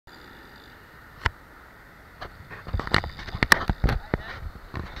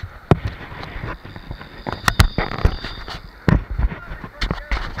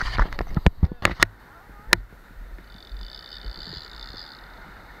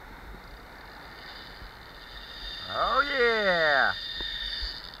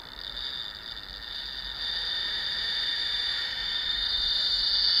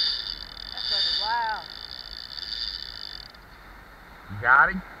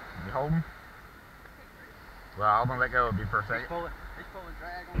You hold him? Well, I'm gonna let go of you for a second. He's pulling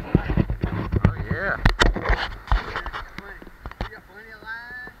drag on the line. Oh yeah. You got plenty of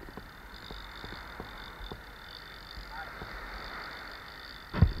line.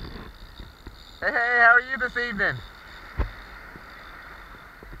 Hey, how are you this evening?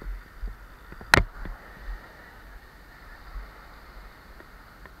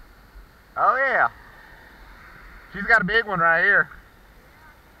 Oh yeah. She's got a big one right here.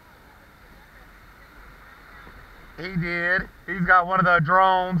 He did. He's got one of the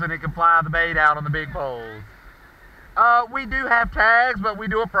drones and it can fly the bait out on the big poles. We do have tags, but we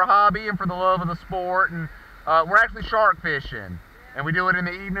do it for hobby and for the love of the sport. And we're actually shark fishing. And we do it in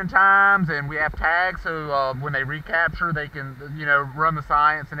the evening times, and we have tags so when they recapture, they can, you know, run the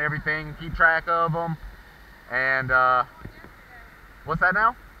science and everything and keep track of them. And, what's that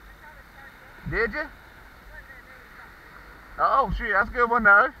now? Did you? Oh, shoot, that's a good one,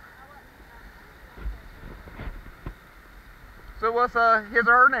 though. So what's his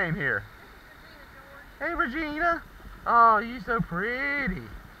or her name here? Hey, Regina. Oh, you so pretty.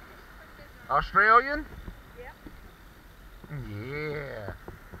 Australian? Yep. Yeah.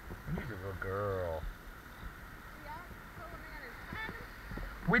 You're a little girl.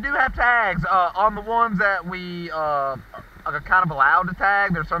 We do have tags on the ones that we are kind of allowed to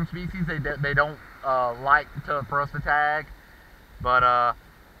tag. There's some species they don't like for us to tag, but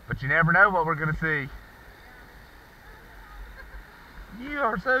you never know what we're gonna see. You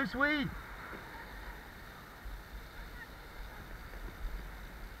are so sweet.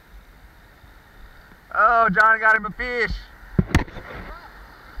 Oh, Johnny got him a fish.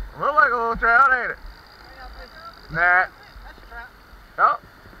 Look like a little trout, ain't it? Nah. That's a trout. Oh,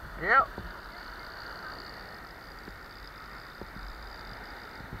 yep.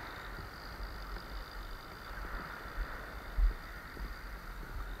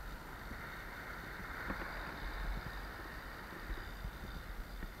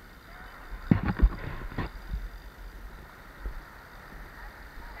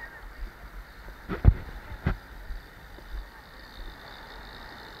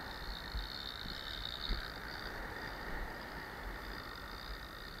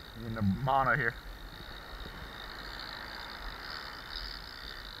 In the mono here.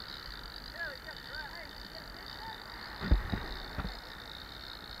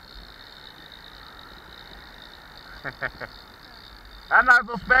 That nice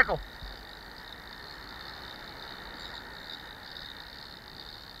little speckle.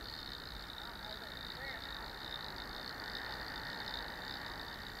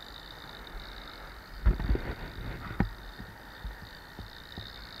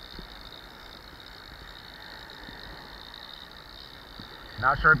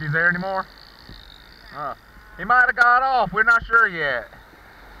 Not sure if he's there anymore. He might have got off. We're not sure yet.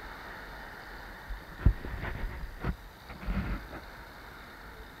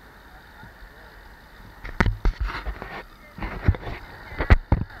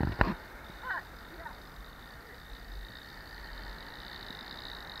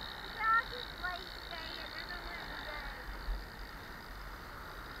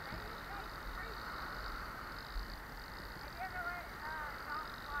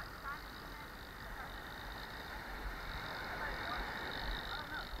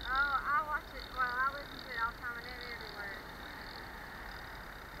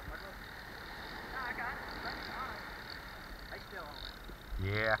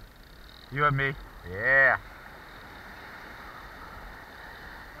 Yeah. You and me. Yeah.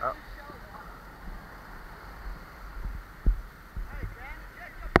 Oh.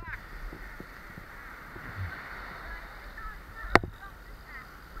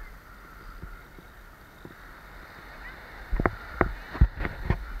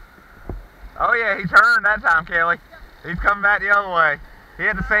 Oh yeah, he turned that time, Kelly. He's coming back the other way. He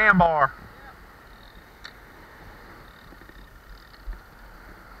hit the sandbar.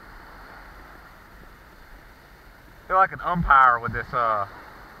 I feel like an umpire with this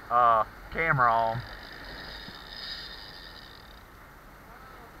camera on.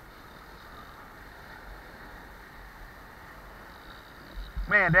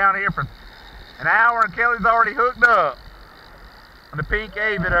 Man, down here for an hour and Kelly's already hooked up on the pink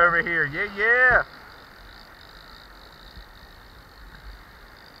avid over here. Yeah, yeah.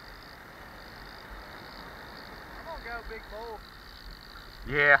 I'm gonna go big bull.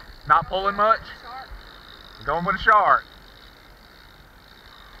 Yeah, not pulling much. Going with a shark.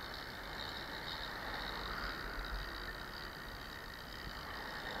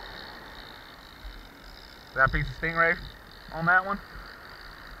 Is that a piece of stingray on that one?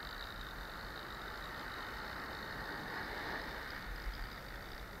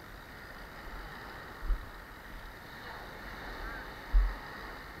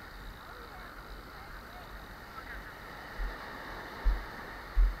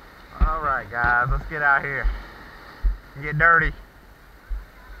 Alright guys, let's get out here and get dirty.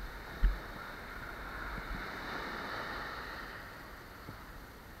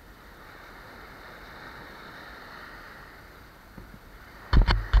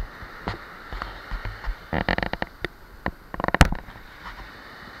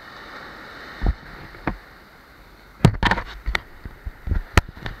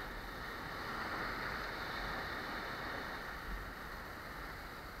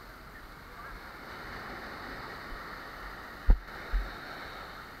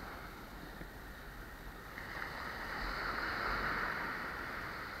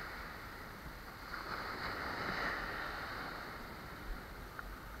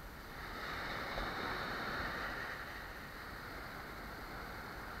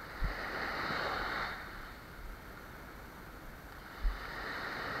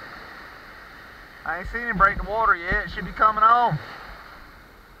 I ain't seen him break the water yet. It should be coming on.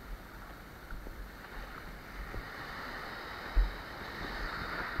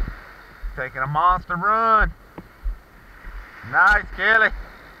 Taking a monster run. Nice, Kelly.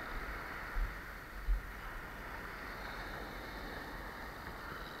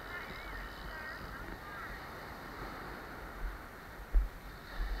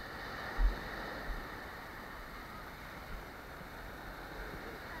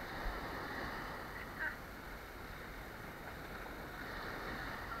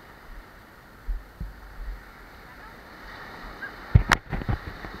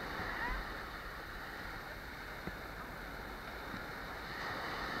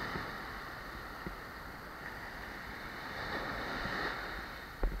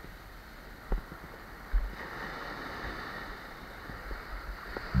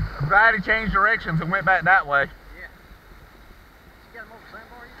 I'm glad he changed directions and went back that way. Yeah. You got him over the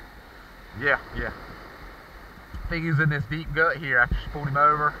sandbar yet? Yeah. I think he was in this deep gut here after she pulled him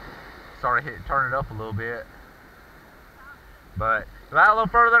over. Started turning it up a little bit. But it got a little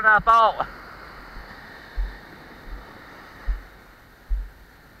further than I thought.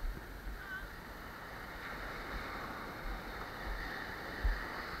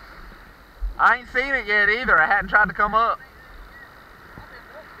 I ain't seen it yet either. I hadn't tried to come up.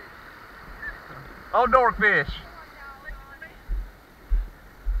 Oh, dorkfish.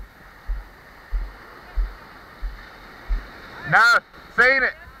 No, seen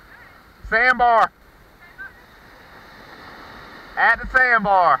it. Sandbar. At the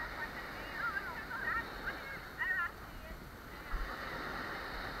sandbar.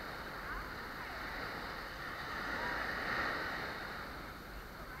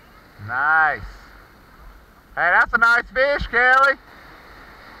 Nice. Hey, that's a nice fish, Kelly.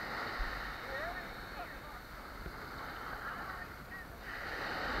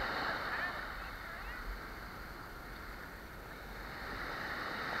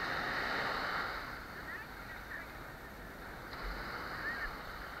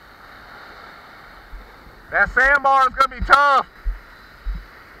 That sandbar is going to be tough.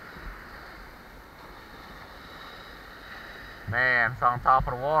 Man, it's on top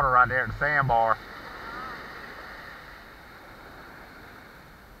of the water right there at the sandbar.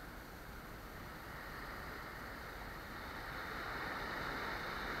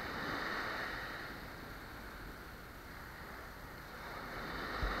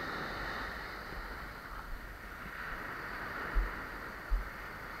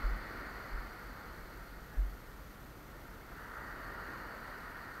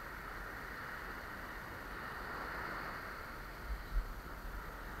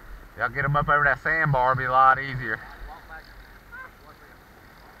 Y'all get them up over that sandbar, it'll be a lot easier.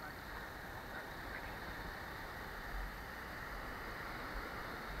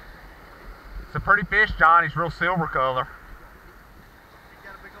 It's a pretty fish, John. He's real silver color. He's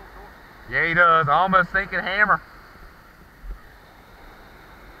got a big old door. Yeah, he does. I almost thinking hammer.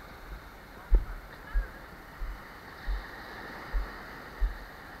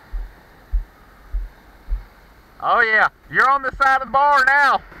 Oh yeah, you're on the side of the bar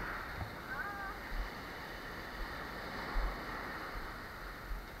now.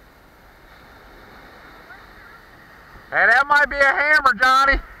 Hey, that might be a hammer,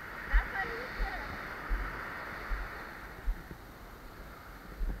 Johnny.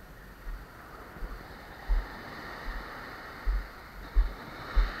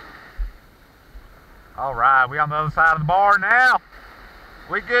 All right, we on the other side of the bar now.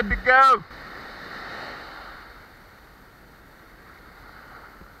 We good to go.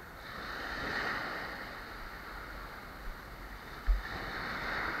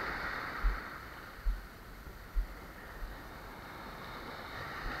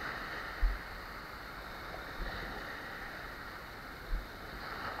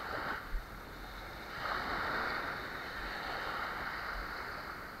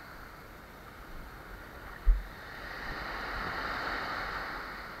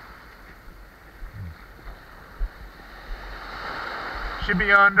 should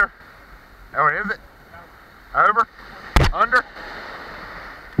be under. Or is it? Over? Under?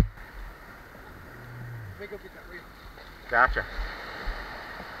 Let me go get that reel. Gotcha.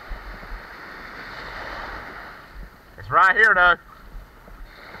 It's right here though.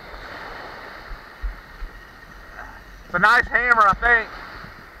 It's a nice hammer, I think.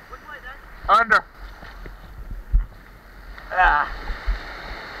 Which way, Dave? Under. Ah.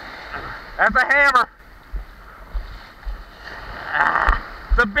 That's a hammer. Ah.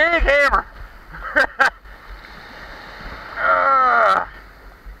 It's a big hammer. Ah.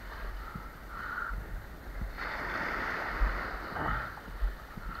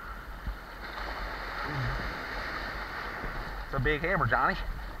 It's a big hammer, Johnny.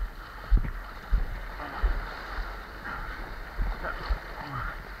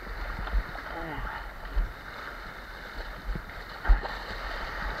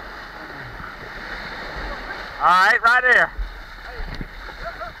 All right, right there.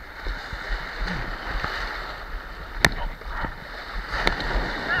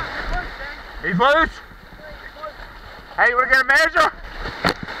 He's loose. Hey, we're gonna measure.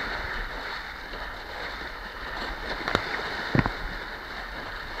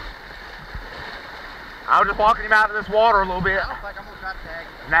 I was just walking him out of this water a little bit. I don't think I'm gonna try to tag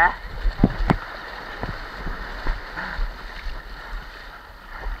him. Nah.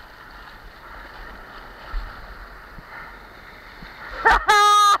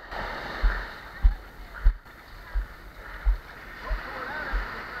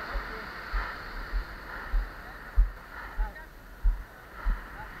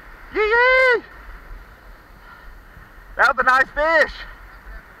 Yee! That was a nice fish.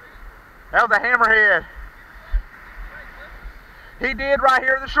 That was a hammerhead. He did right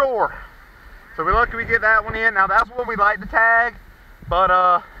here at the shore. So we're lucky we get that one in. Now that's what we like to tag, but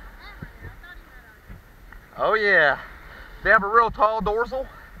oh yeah. They have a real tall dorsal.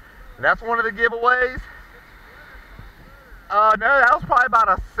 That's one of the giveaways. No, that was probably about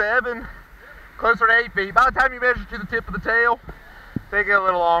a 7, closer to 8 feet. By the time you measure to the tip of the tail, they get a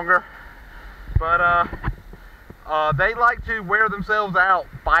little longer. But they like to wear themselves out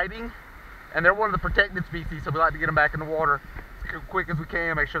fighting, and they're one of the protected species, so we like to get them back in the water as quick as we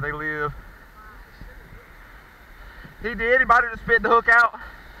can, make sure they live. He did. He might have just spit the hook out.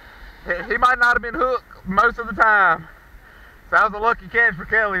 He might not have been hooked most of the time. So that was a lucky catch for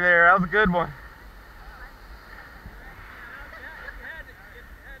Kelly there. That was a good one.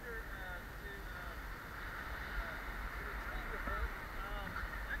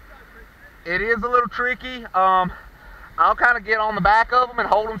 It is a little tricky. I'll kind of get on the back of them and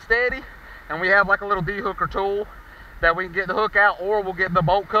hold them steady, and we have like a little de-hooker tool that we can get the hook out, or we'll get the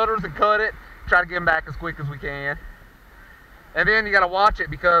bolt cutters and cut it, try to get them back as quick as we can. And then you got to watch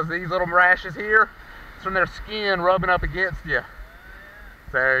it, because these little rashes here, it's from their skin rubbing up against you.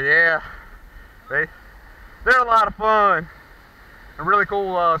 So yeah, they're a lot of fun. A really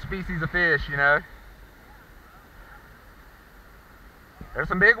cool species of fish, you know. There's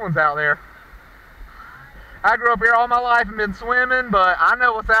some big ones out there. I grew up here all my life and been swimming, but I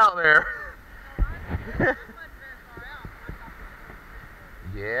know what's out there.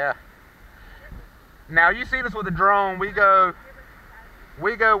 Yeah. Now you see this with the drone. We go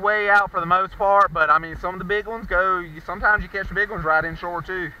way out for the most part, but I mean some of the big ones go. Sometimes you catch the big ones right inshore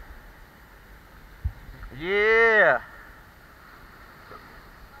too. Yeah.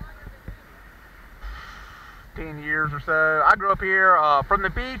 10 years or so. I grew up here from the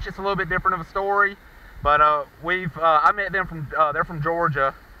beach. It's a little bit different of a story, but I met them from they're from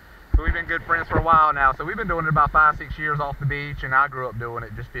Georgia, so we've been good friends for a while now. So we've been doing it about 5-6 years off the beach, and I grew up doing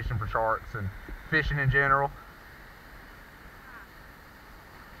it, just fishing for sharks and fishing in general.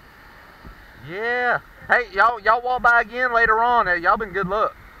 Yeah. Hey, y'all walk by again later on. Y'all been good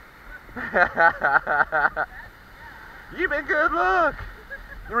luck. You've been good luck.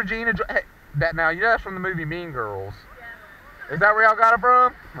 Regina, hey, that now, you know that's from the movie Mean Girls. Yeah. Is that where y'all got it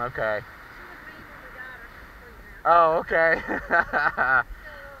from? Okay. Oh, okay.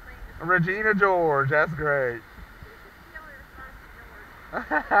 Regina George, that's great.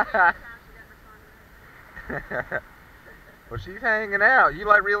 Well, she's hanging out. You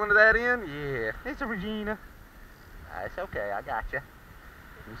like reeling that in? Yeah. It's a Regina. It's okay, I got you.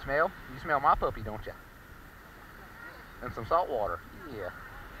 You smell my puppy, don't you? And some salt water. Yeah.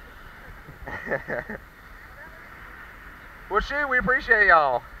 Well, shoot, we appreciate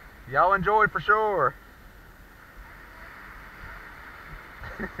y'all. Y'all enjoyed for sure.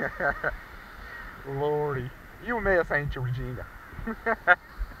 Lordy, you a mess, ain't you, Regina?